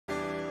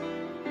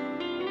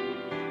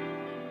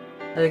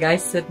The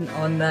guys sitting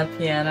on the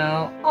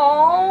piano.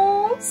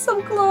 Oh, so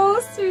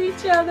close to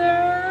each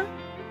other.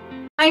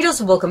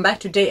 Angels, welcome back.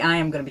 Today I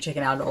am going to be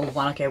checking out old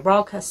OK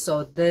Rock.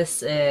 So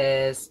this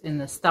is In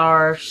the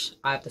Stars.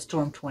 I have the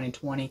Storm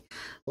 2020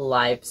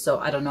 live. So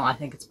I don't know. I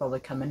think it's probably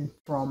coming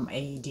from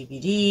a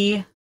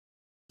DVD.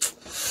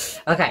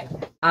 Okay.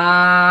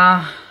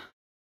 I'm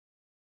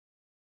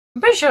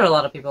pretty sure a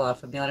lot of people are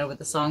familiar with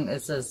the song.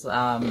 This is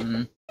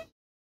so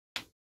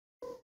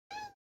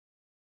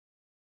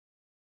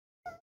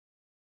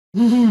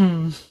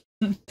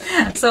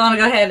I'm gonna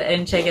go ahead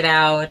and check it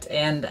out.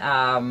 And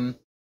I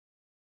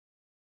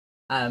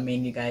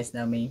mean, you guys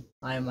know me.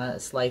 I'm a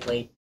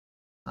slightly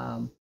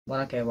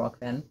OK Rock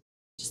fan,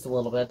 just a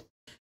little bit.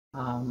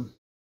 I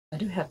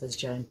do have this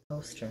giant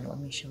poster. Let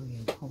me show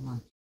you. Hold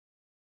on.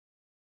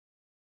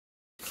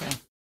 Okay.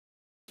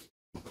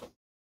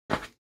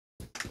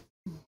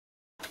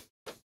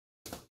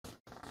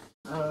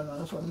 I don't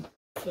know if I'm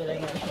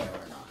fitting in here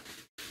or not.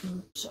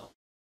 So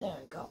there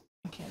we go.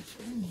 I can't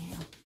fit in here.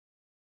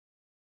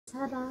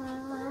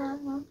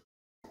 Ta-da!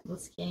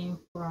 This came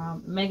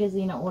from a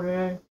magazine I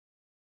ordered.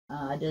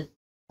 I did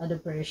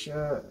pretty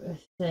sure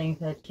thing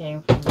that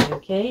came from the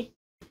UK.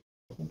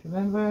 Can't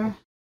remember.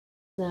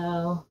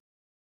 So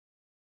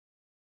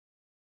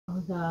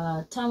we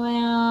got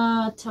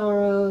Tamaya,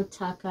 Taro,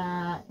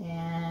 Taka,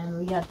 and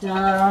we got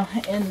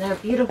in their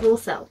beautiful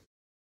self.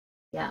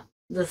 Yeah,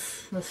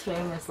 this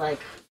frame is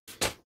like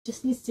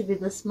just needs to be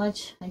this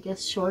much, I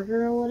guess,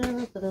 shorter or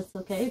whatever, but that's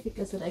okay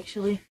because it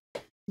actually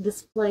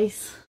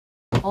displays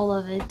all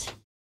of it.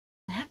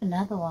 I have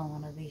another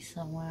one of these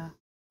somewhere.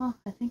 Oh,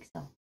 I think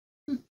so.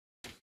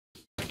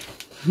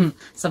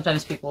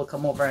 Sometimes people will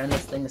come over and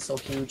this thing is so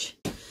huge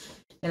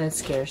and it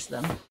scares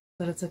them,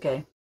 but it's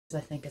okay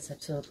because I think it's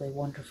absolutely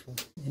wonderful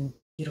and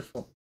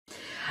beautiful.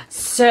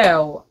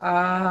 So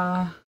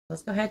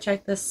let's go ahead and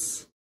check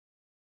this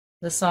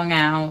song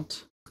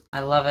out. I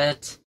love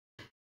it.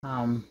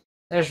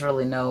 There's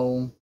really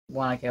no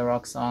OK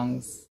Rock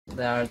songs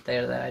that are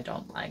there that I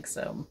don't like,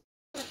 so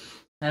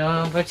I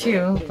don't know about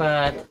you,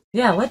 but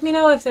yeah, let me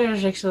know if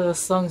there's actually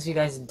songs you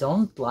guys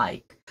don't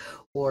like,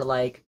 or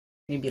like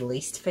maybe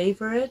least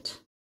favorite.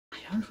 I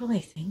don't really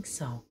think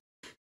so.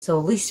 So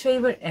least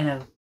favorite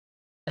and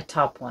a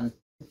top one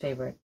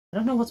favorite. I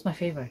don't know what's my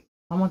favorite.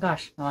 Oh my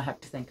gosh, now I have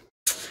to think.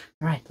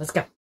 All right, let's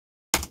go.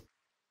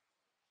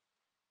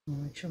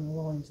 Make sure my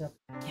volume's up.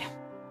 Yeah.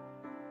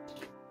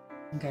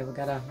 Okay, we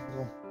got a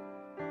little.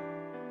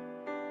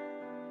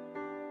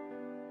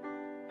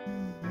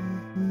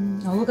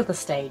 Oh, look at the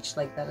stage.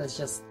 Like, that is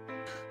just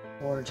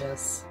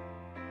gorgeous.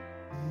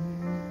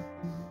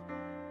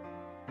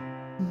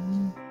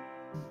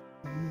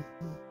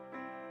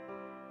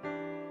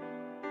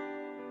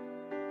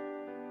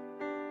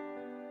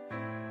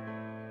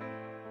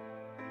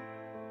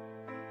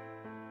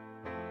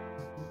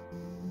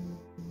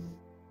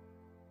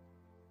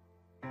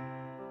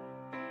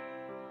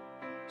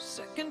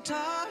 Second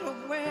tired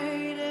of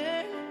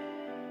waiting,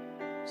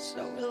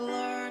 so we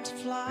learn to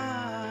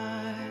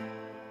fly.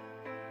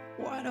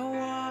 What a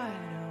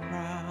wide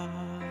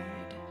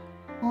ride.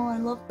 Oh, I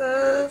love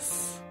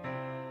this.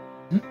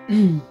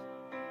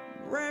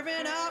 Brave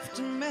enough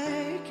to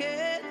make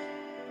it,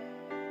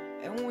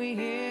 and we're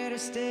here to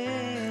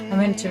stay. I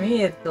mean, to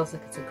me, it feels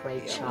like it's a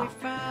great shot. We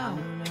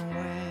found a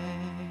way.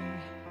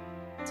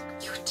 It's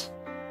cute.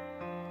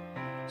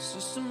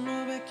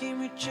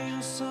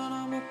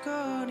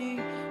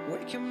 We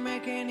can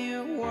make a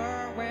new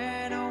world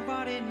where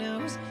nobody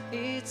knows.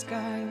 It's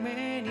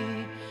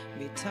many.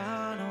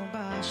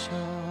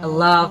 I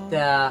love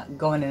the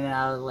going in and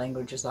out of the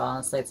languages.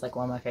 Honestly, it's like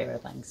one of my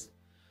favorite things.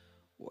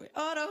 We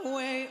are the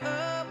way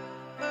up,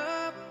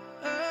 up,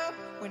 up.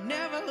 We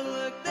never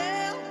look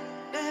down,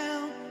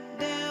 down,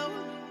 down.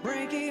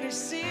 Breaking the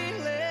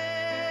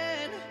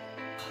ceiling.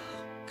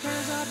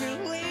 'Cause I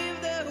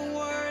believe the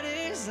word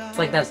is It's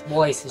like that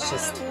voice is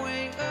just.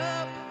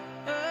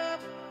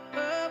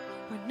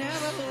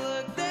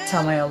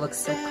 Tamaya looks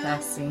so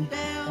classy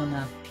on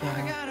the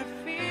piano.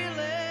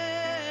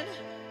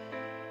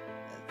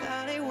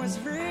 Was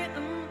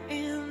written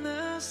in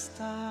the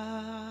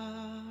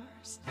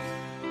stars.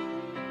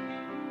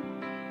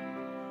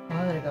 Oh,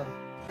 there we go.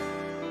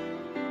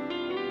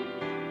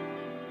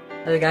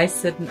 The guys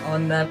sitting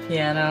on the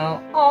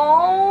piano.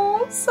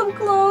 Oh, so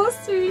close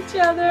to each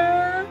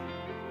other.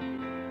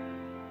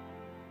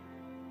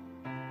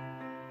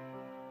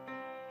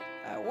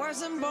 I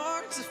wasn't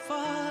born to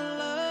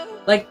follow.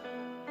 Like,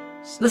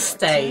 the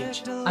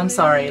stage. I'm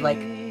sorry, like,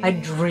 I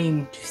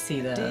dreamed to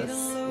see this,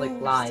 like,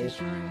 live.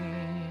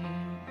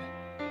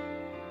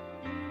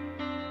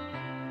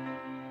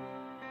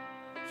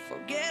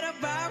 Forget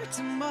about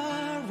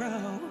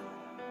tomorrow,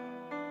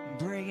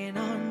 bringing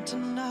on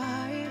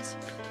tonight.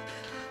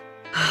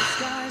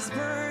 Sky's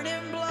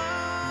burning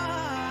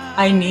blind.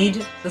 I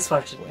need this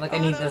version. Like, I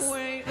need this.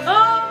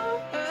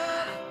 Oh!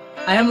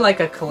 I am like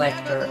a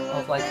collector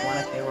of like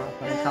OK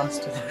Rock when it comes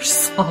to their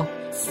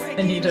songs.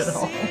 I need it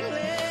all.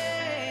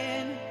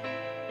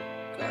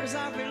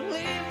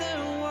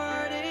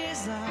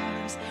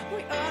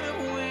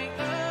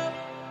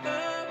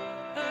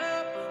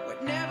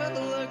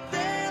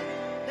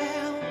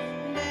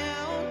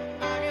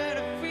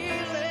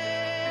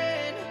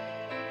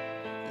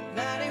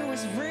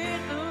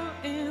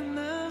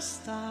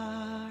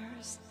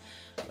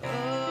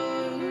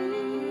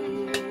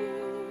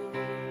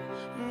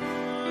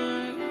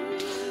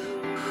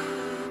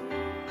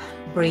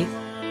 Breathe,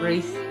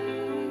 breathe.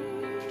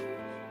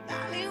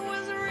 That it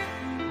was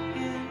written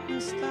in the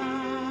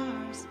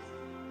stars.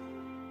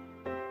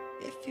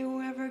 If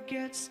you ever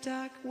get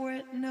stuck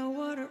with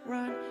nowhere to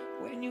run,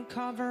 when you're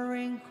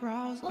covering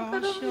crowds, Look I'll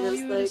at all show this,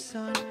 you like- the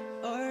sun.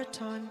 Our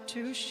time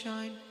to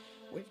shine,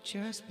 we've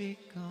just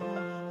begun.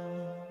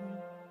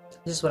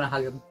 I just want to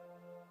hug him.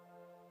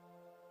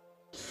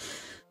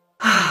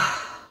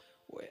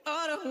 We're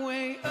on our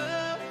way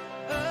up,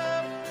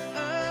 up,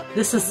 up.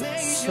 This is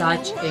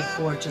such a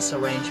gorgeous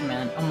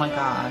arrangement. Oh my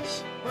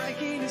gosh.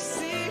 Breaking the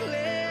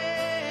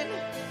ceiling,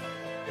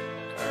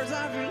 'cause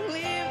I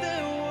believe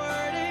the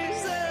word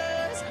is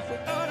us.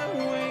 We're on our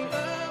way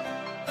up,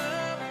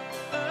 up,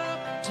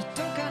 up. So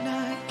don't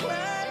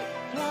climb,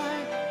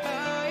 climb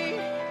high.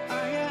 I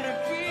got a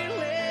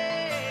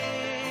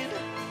feeling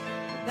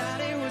that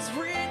it was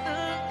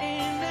written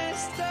in the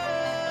stars.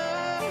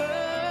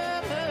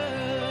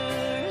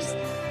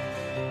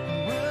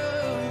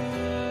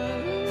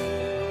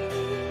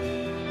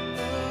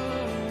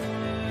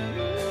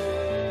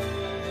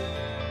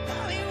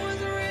 That it was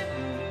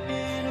written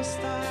in the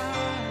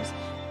stars.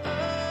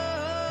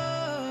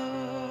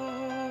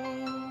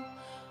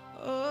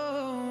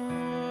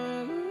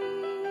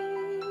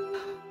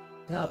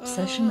 The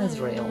obsession is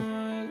real.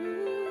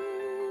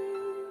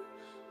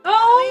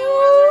 Oh! It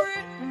was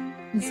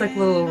written It's like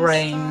little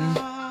rain.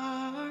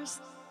 stars.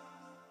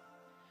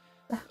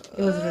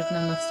 It was written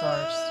in the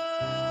stars.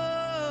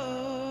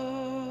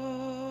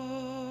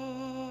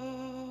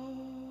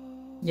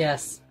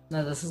 Yes.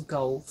 No, this is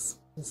goals.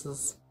 This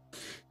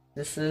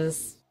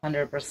is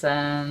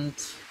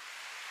 100%.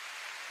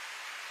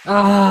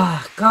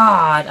 Ah,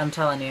 God, I'm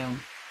telling you.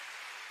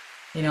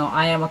 You know,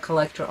 I am a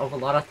collector of a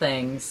lot of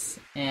things,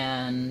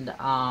 and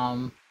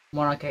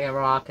Monarch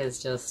Rock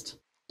is just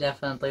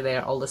definitely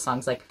there. All the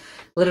songs, like,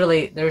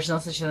 literally, there's no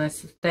such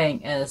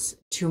thing as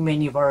too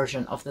many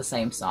versions of the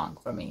same song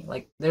for me.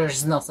 Like,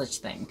 there's no such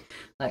thing.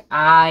 Like,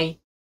 I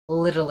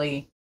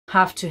literally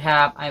have to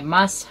have, I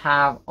must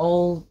have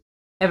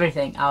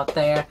everything out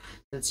there.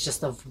 It's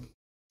just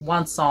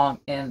one song,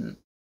 and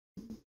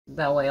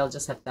that way I'll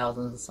just have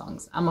thousands of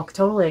songs. I'm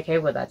totally okay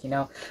with that, you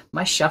know.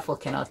 My shuffle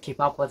cannot keep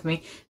up with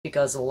me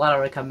because a lot of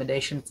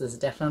recommendations is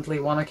definitely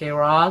Monarch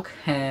Rock,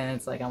 and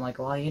it's like, I'm like,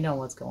 well, you know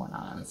what's going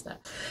on and stuff.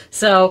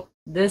 So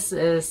this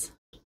is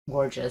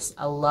gorgeous.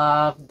 I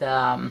love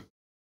the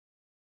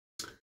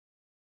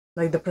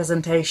like the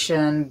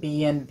presentation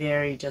being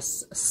very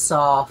just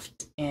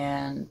soft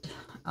and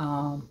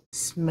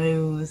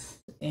smooth,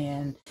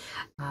 and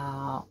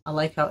I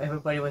like how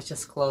everybody was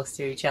just close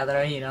to each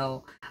other, you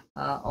know.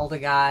 All the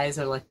guys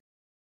are like,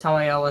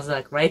 Tomoyo was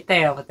like right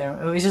there with them.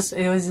 It was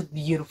a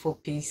beautiful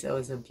piece. It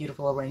was a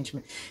beautiful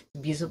arrangement,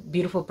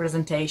 beautiful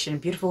presentation,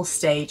 beautiful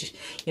stage,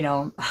 you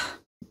know.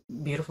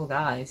 Beautiful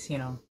guys, you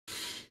know.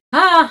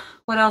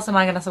 What else am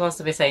I supposed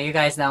to be saying? You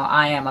guys know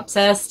I am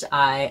obsessed.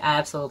 I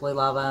absolutely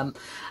love them.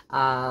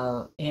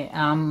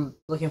 I'm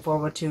looking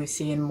forward to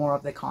seeing more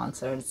of the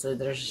concerts. So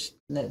there's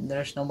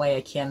no way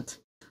I can't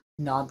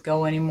not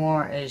go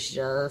anymore. It's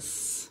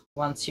just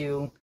once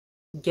you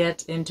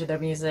get into their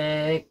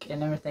music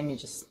and everything, you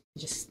just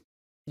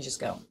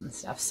go and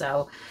stuff.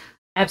 So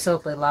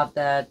absolutely love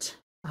that.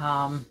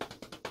 I'm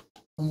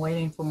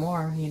waiting for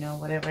more, you know,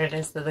 whatever it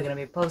is that they're gonna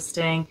be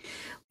posting,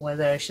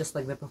 whether it's just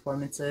like the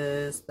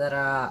performances that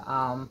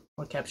are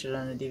were captured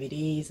on the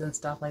DVDs and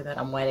stuff like that.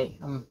 I'm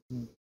waiting.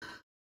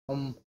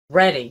 I'm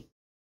ready,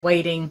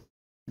 waiting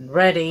and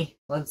ready.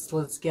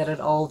 Let's get it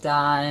all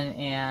done.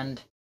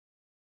 And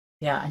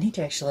yeah, I need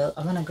to actually,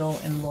 I'm gonna go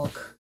and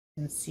look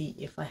and see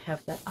if I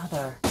have that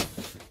other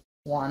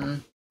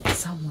one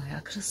somewhere. I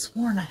could have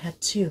sworn I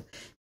had two,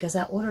 because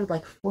I ordered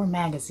like 4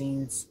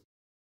 magazines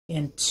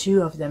and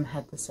 2 of them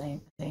had the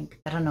same, I think.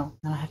 I don't know.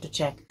 Now I have to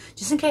check.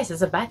 Just in case,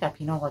 as a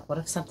backup, you know, like what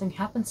if something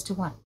happens to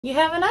one? You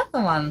have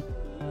another one.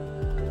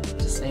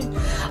 Just saying.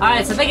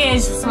 Alright, so thank you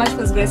guys so much for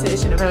this great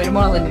edition. If you have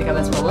more, leave me the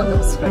comments below.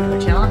 Don't subscribe to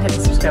our channel. Hit the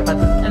subscribe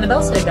button and the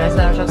bell so you guys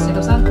know our stuff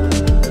goes on.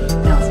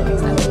 And I'll see you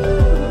next time.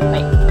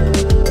 Bye.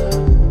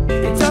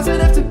 It doesn't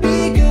have to be